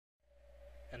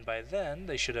And by then,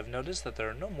 they should have noticed that there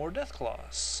are no more death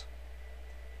claws.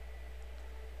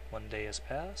 1 day has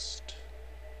passed.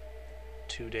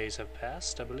 2 days have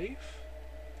passed, I believe.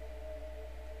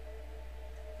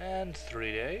 And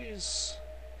 3 days.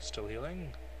 Still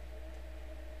healing.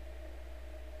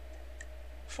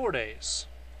 4 days.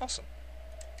 Awesome.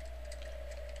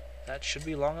 That should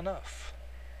be long enough.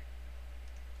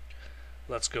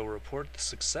 Let's go report the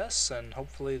success, and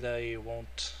hopefully they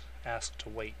won't ask to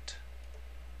wait.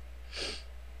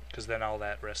 Because then all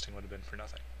that resting would have been for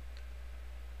nothing.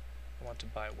 I want to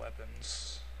buy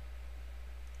weapons.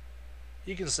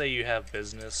 You can say you have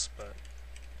business, but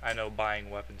I know buying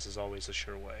weapons is always a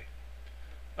sure way.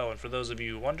 Oh, and for those of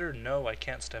you who wonder, no, I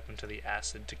can't step into the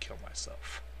acid to kill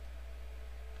myself.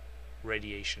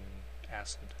 Radiation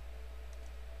acid.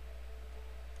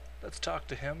 Let's talk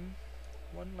to him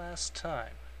one last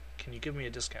time. Can you give me a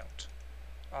discount?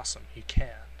 Awesome, you can.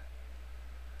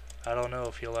 I don't know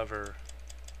if he'll ever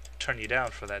turn you down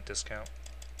for that discount.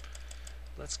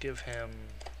 Let's give him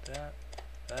that,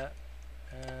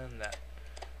 and that,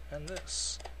 and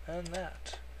this, and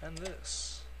that, and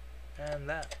this, and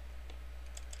that.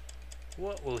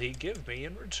 What will he give me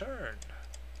in return?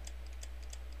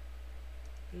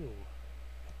 Ooh,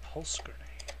 a pulse grenade.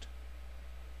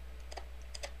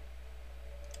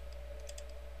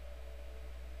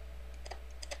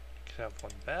 Could have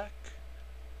one back.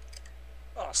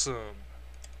 Awesome.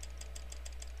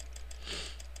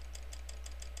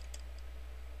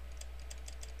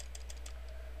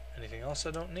 Anything else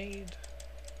I don't need?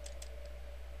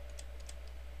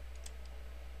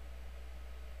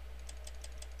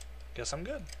 Guess I'm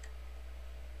good.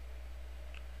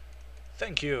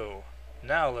 Thank you.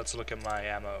 Now let's look at my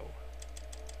ammo.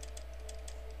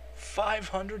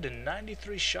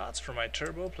 593 shots for my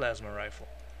turbo plasma rifle.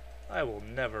 I will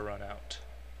never run out.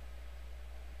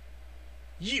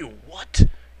 You what?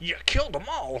 You killed them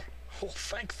all? Oh,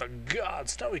 thank the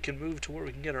gods. Now we can move to where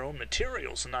we can get our own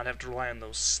materials and not have to rely on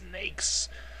those snakes.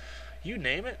 You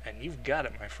name it, and you've got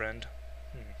it, my friend.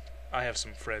 I have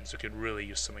some friends who could really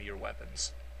use some of your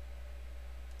weapons.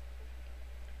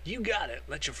 You got it.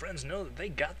 Let your friends know that they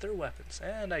got their weapons.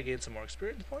 And I gained some more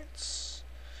experience points.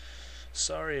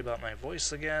 Sorry about my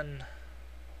voice again.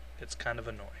 It's kind of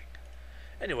annoying.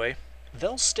 Anyway,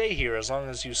 they'll stay here as long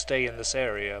as you stay in this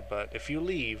area, but if you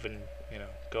leave and,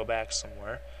 go back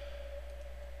somewhere,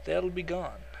 that'll be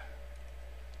gone.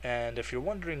 And if you're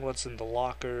wondering what's in the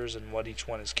lockers and what each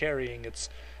one is carrying, it's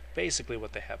basically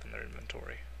what they have in their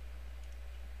inventory.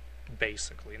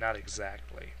 Basically, not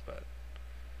exactly, but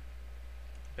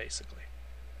basically.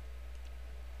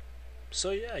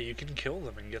 So yeah, you can kill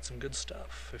them and get some good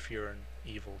stuff if you're an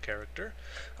evil character.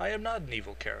 I am not an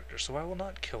evil character, so I will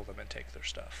not kill them and take their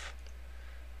stuff.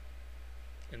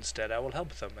 Instead, I will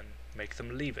help them and make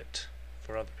them leave it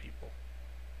for other people.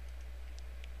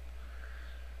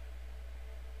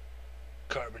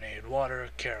 Carbonated water,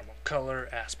 caramel color,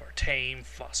 aspartame,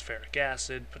 phosphoric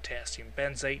acid, potassium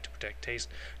benzoate to protect taste,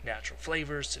 natural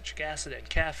flavors, citric acid, and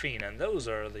caffeine. And those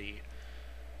are the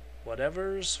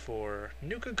whatevers for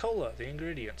Nuka-Cola, the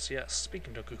ingredients. Yes,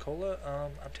 speaking of Nuka-Cola,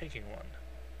 I'm taking one.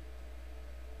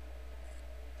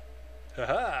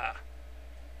 Haha!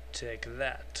 Take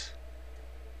that.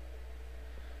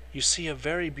 You see a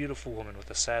very beautiful woman with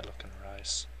a sad look in her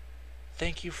eyes.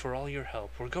 Thank you for all your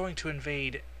help. We're going to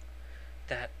invade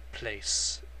that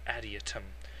place, Adiatum.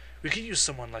 We could use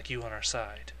someone like you on our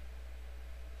side.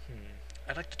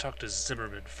 I'd like to talk to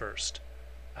Zimmerman first.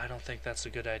 I don't think that's a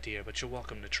good idea, but you're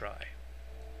welcome to try.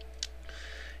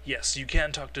 Yes, you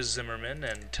can talk to Zimmerman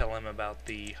and tell him about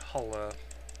the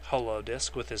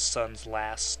holodisc with his son's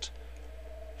last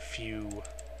few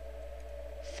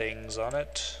things on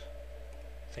it.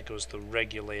 I think it was the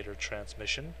regulator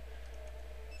transmission,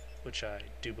 which I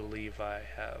do believe I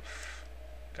have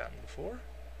gotten before.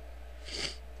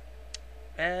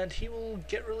 And he will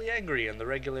get really angry, and the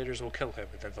regulators will kill him,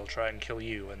 and then they'll try and kill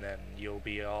you, and then you'll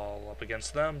be all up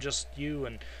against them, just you,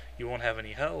 and you won't have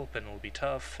any help, and it'll be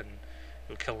tough, and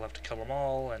you'll have to kill them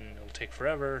all, and it'll take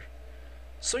forever.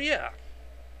 So yeah,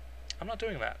 I'm not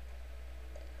doing that.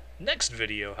 Next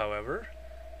video, however,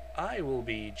 I will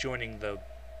be joining the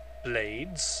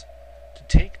Blades to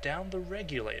take down the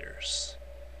regulators.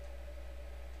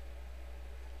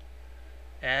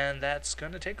 And that's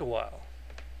going to take a while.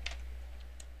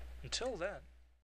 Until then.